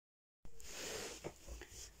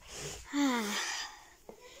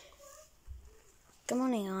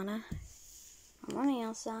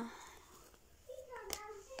Elsa.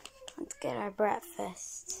 Let's get our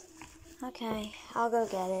breakfast. Okay, I'll go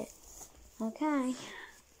get it. Okay.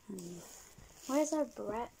 Where's our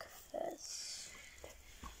breakfast?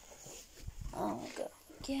 I'll go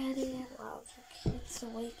get it while the kids are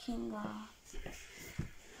waking up.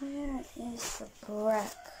 Where is the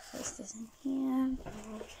breakfast? Isn't here.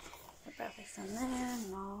 The breakfast in there.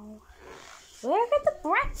 No. Where could the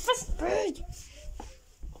breakfast be?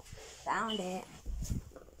 Found it.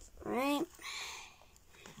 Alright.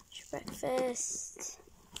 Breakfast.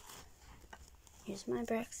 Here's my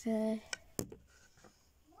breakfast.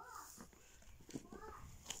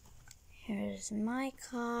 Here's my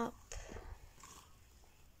cup.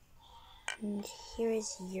 And here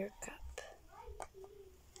is your cup.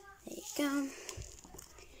 There you go.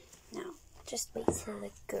 Now, just wait till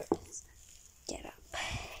the girls get up.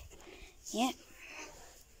 Yep.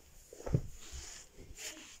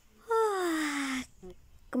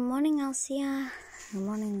 Good morning, Elsia. Good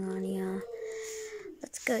morning, Annia.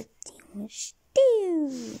 Let's go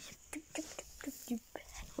downstairs.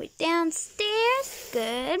 We're downstairs.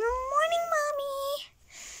 Good morning, Mommy.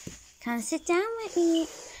 Come sit down with me,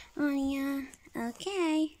 Annia.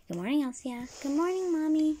 Okay. Good morning, Elsia. Good morning,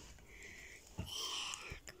 Mommy.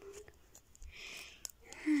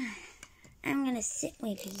 I'm gonna sit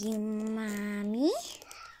with you, Mommy.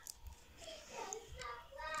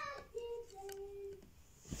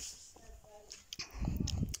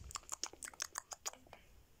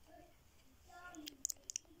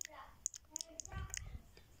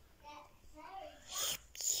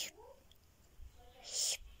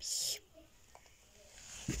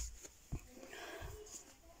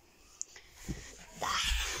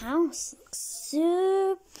 The house looks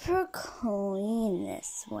super clean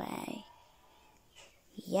this way.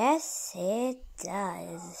 Yes, it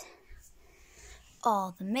does.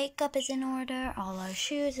 All the makeup is in order, all our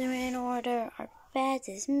shoes are in order, our bed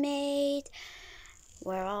is made.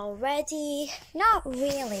 We're all ready. Not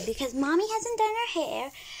really, because Mommy hasn't done her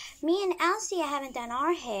hair. Me and Elsia haven't done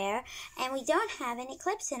our hair, and we don't have any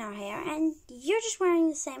clips in our hair. And you're just wearing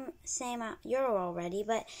the same. You're all ready,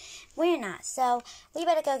 but we're not. So we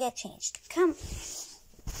better go get changed. Come,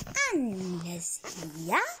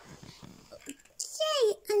 Elsia.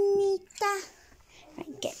 Okay, Anita.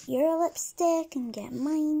 Right, get your lipstick and get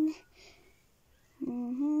mine.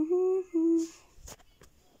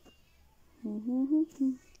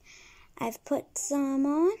 I've put some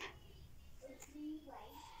on.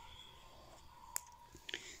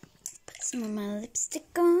 Put some of my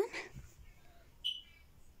lipstick on.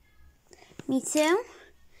 Me too.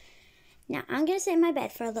 Now I'm gonna sit in my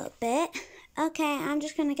bed for a little bit. Okay, I'm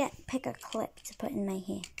just gonna pick a clip to put in my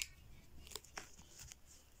hair.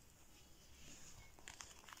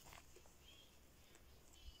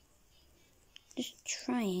 Just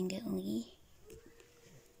triangularly.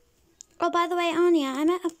 Oh, by the way, Annia, I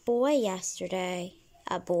met a boy yesterday.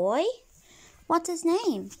 A boy? What's his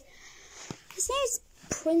name? His name's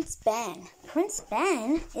Prince Ben. Prince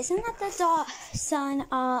Ben? Isn't that the son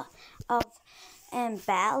of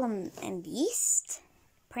Belle and Beast?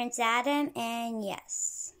 Prince Adam, and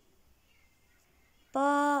yes.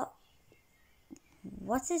 But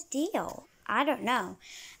what's his deal? I don't know.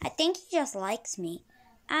 I think he just likes me.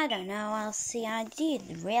 I don't know, Elsia. Do you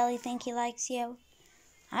really think he likes you?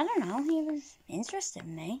 I don't know. He was interested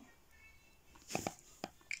in me.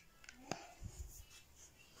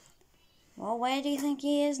 Well, where do you think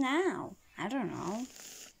he is now? I don't know.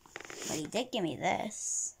 But he did give me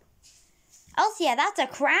this. Elsia, that's a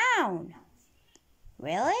crown.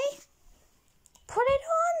 Really? Put it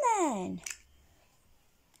on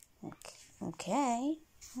then. Okay.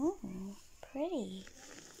 Oh, pretty.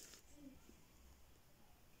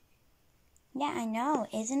 Yeah, I know,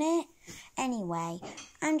 isn't it? Anyway,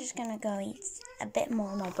 I'm just gonna go eat a bit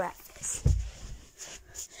more of my breakfast.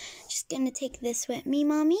 Just gonna take this with me,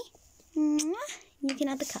 Mommy. You can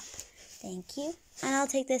have the cup. Thank you. And I'll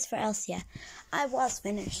take this for Elsia. I was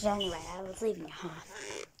finished anyway. I was leaving it home.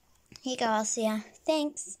 Here you go, Elsia.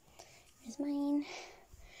 Thanks. Here's mine.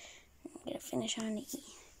 I'm gonna finish on the E.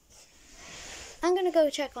 I'm gonna go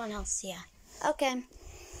check on Elsia. Okay.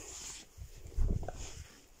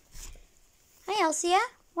 Hey, Elsia.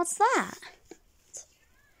 What's that?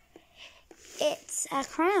 It's a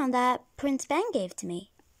crown that Prince Ben gave to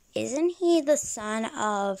me. Isn't he the son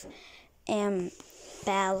of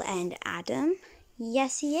Belle and Adam?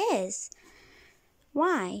 Yes, he is.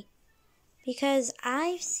 Why? Because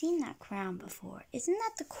I've seen that crown before. Isn't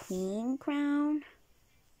that the queen crown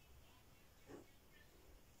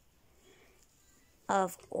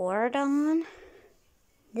of Oridon?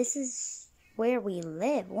 This is where we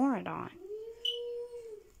live, Oridon.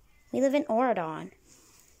 We live in Oradon.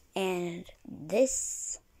 And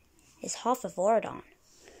this is half of Oradon.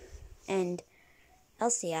 And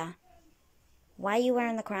Elsia, why are you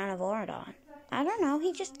wearing the crown of Oradon? I don't know.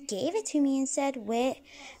 He just gave it to me and said, wear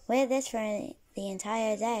this for the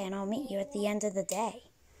entire day, and I'll meet you at the end of the day.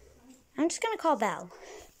 I'm just going to call Belle.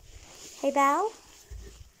 Hey, Belle?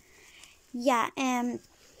 Yeah,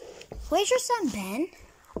 where's your son, Ben?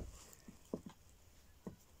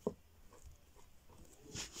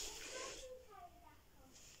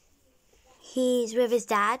 He's with his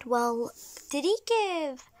dad. Well, did he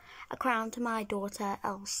give a crown to my daughter,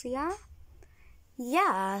 Elsia?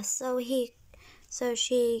 Yeah, so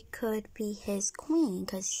she could be his queen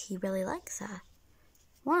because he really likes her.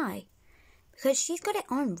 Why? Because she's got it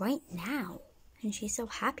on right now, and she's so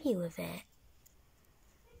happy with it.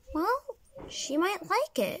 Well, she might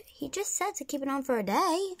like it. He just said to keep it on for a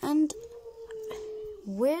day, and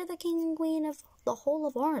we're the king and queen of the whole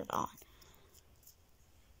of Oradon.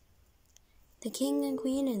 The king and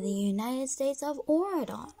queen of the United States of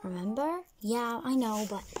Oradon, remember? Yeah, I know,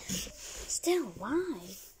 but still, why?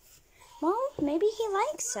 Well, maybe he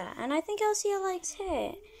likes her, and I think Elsia likes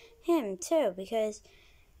him too, because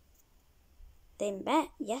they met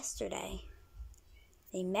yesterday.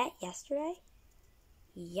 They met yesterday?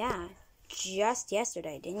 Yeah, just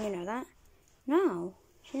yesterday. Didn't you know that? No,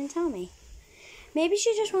 she didn't tell me. Maybe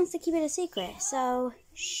she just wants to keep it a secret, so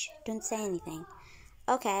shh, don't say anything.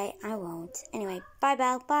 Okay, I won't. Anyway, bye,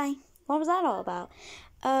 Belle. Bye. What was that all about?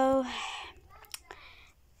 Oh,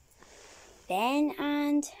 Ben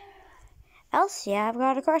and Elsia have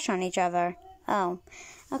got a crush on each other. Oh,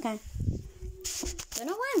 okay. Don't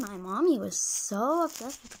know why my mommy was so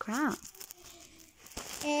obsessed with the crown.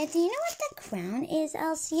 Do you know what the crown is,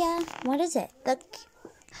 Elsia? What is it?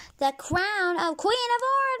 The crown of Queen of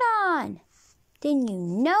Oradon. Didn't you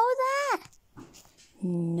know that?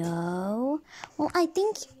 No. Well, I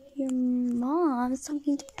think your mom is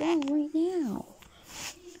talking to Ben right now.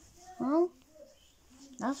 Well,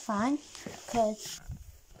 that's fine, because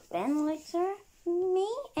Ben likes me,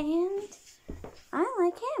 and I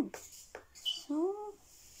like him. So,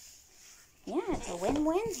 yeah, it's a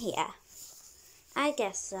win-win here. I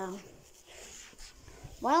guess so.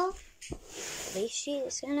 Well, at least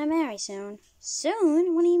she's gonna marry soon.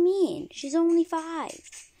 Soon? What do you mean? She's only 5.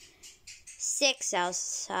 6,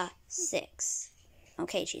 Elsa. 6.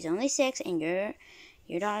 Okay, she's only 6, and your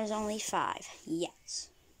daughter's only 5. Yes.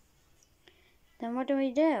 Then what do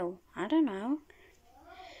we do? I don't know.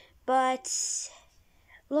 But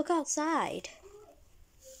look outside.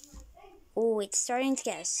 Oh, it's starting to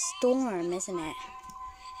get a storm, isn't it?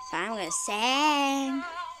 But I'm gonna sing.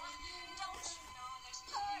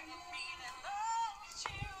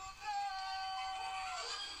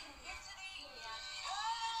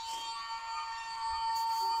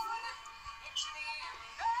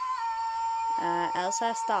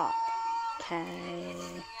 Elsa, stop. Okay.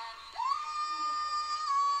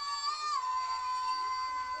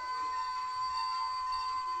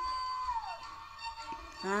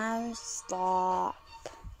 Stop.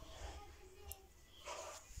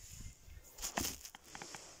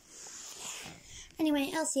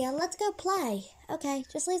 Anyway, Elsia, let's go play. Okay,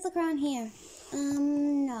 just leave the crown here.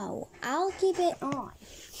 No. I'll keep it on.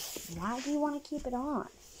 Why do you want to keep it on?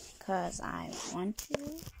 Because I want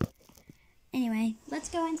to. Anyway, let's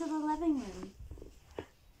go into the living room.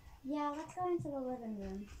 Yeah, let's go into the living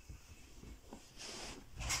room.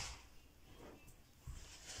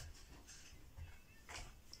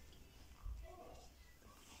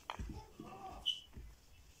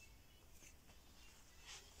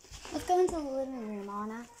 Let's go into the living room,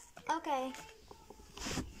 Anna. Okay.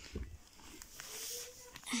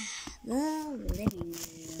 The living room.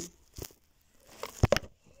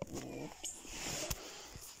 Oops.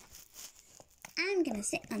 I'm gonna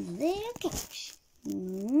sit on the little couch.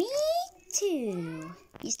 Me too.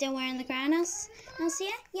 You still wearing the crown, Elsia?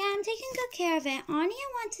 Yeah, I'm taking good care of it. Annia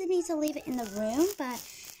wanted me to leave it in the room, but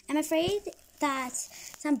I'm afraid that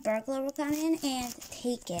some burglar will come in and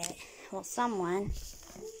take it. Well, someone.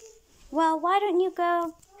 Well, why don't you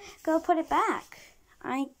go put it back?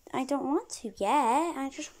 I don't want to yet.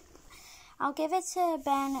 I'll give it to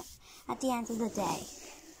Ben at the end of the day.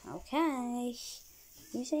 Okay,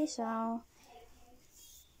 you say so.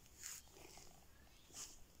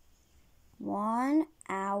 1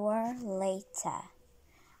 hour later.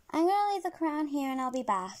 I'm gonna leave the crown here and I'll be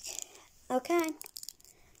back. Okay.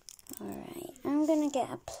 Alright, I'm gonna get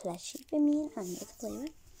a plushie for me and Anya to play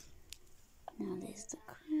with. Now there's the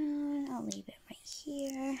crown. I'll leave it right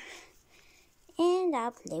here. And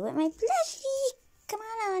I'll play with my plushie. Come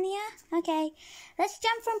on, Anya. Okay, let's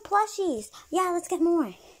jump from plushies. Yeah, let's get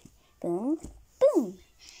more. boom, boom.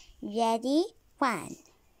 Ready? 1,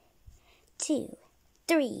 2,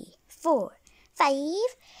 3, 4, 5,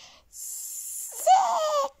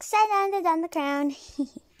 6. I landed on the crown.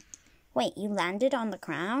 Wait, you landed on the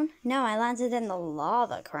crown? No, I landed in the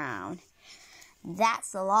lava crown.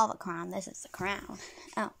 That's the lava crown. This is the crown.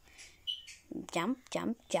 Oh. Jump,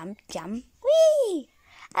 jump, jump, jump. Whee!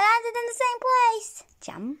 I landed in the same place.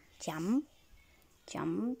 Jump, jump,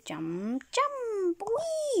 jump, jump, jump.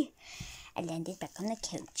 Whee! I landed back on the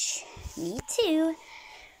couch. Me too.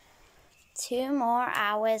 2 more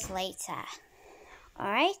hours later.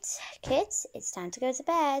 Alright, kids, it's time to go to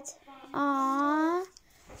bed. Aww.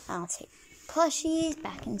 I'll take plushies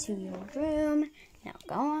back into your room. Now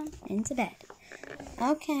go on into bed.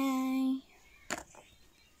 Okay.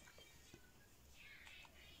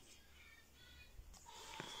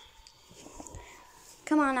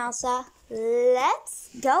 Come on, Elsa. Let's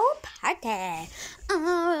go party.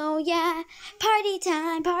 Oh, yeah. Party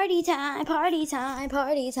time, party time, party time,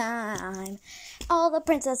 party time. All the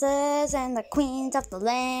princesses and the queens of the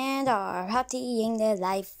land are partying their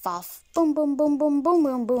life off. Boom, boom, boom, boom, boom,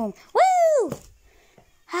 boom, boom. Woo!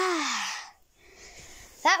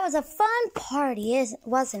 That was a fun party,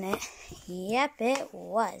 wasn't it? Yep, it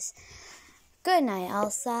was. Good night,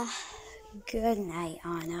 Elsa. Good night,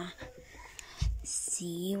 Anna.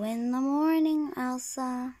 See you in the morning,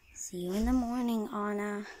 Elsa. See you in the morning,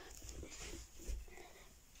 Anna.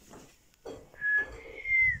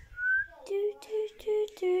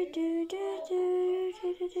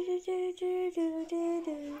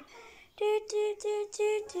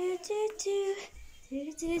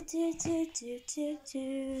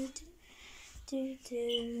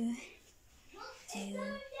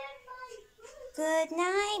 Good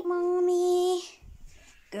night, Mommy.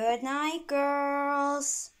 Good night,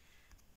 girls.